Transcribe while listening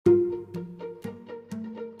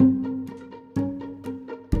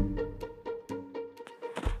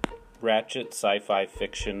Ratchet sci-fi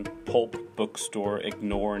fiction, pulp bookstore,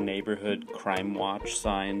 ignore neighborhood crime watch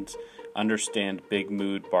signs, understand big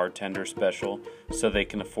mood bartender special so they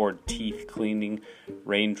can afford teeth cleaning,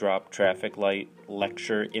 raindrop traffic light,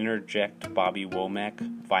 lecture, interject Bobby Womack,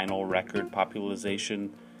 vinyl record popularization,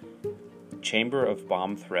 chamber of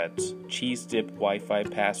bomb threats, cheese dip Wi-Fi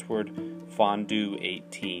password, fondue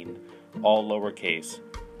 18, all lowercase,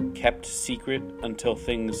 kept secret until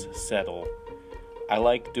things settle. I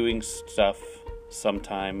like doing stuff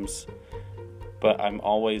sometimes, but I'm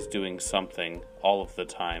always doing something all of the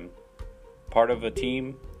time. Part of a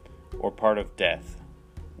team or part of death.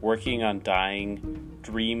 Working on dying,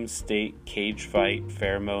 dream state, cage fight,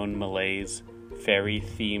 pheromone malaise,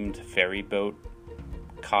 fairy-themed ferry boat,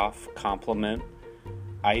 cough compliment,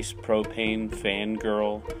 ice propane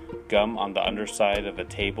fangirl, gum on the underside of a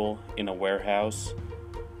table in a warehouse,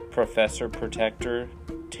 professor protector,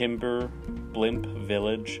 timber, blimp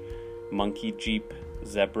village, monkey jeep,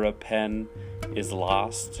 zebra pen, is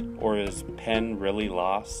lost, or is pen really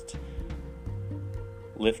lost?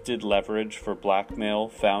 Lifted leverage for blackmail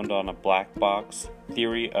found on a black box,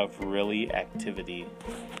 theory of really activity.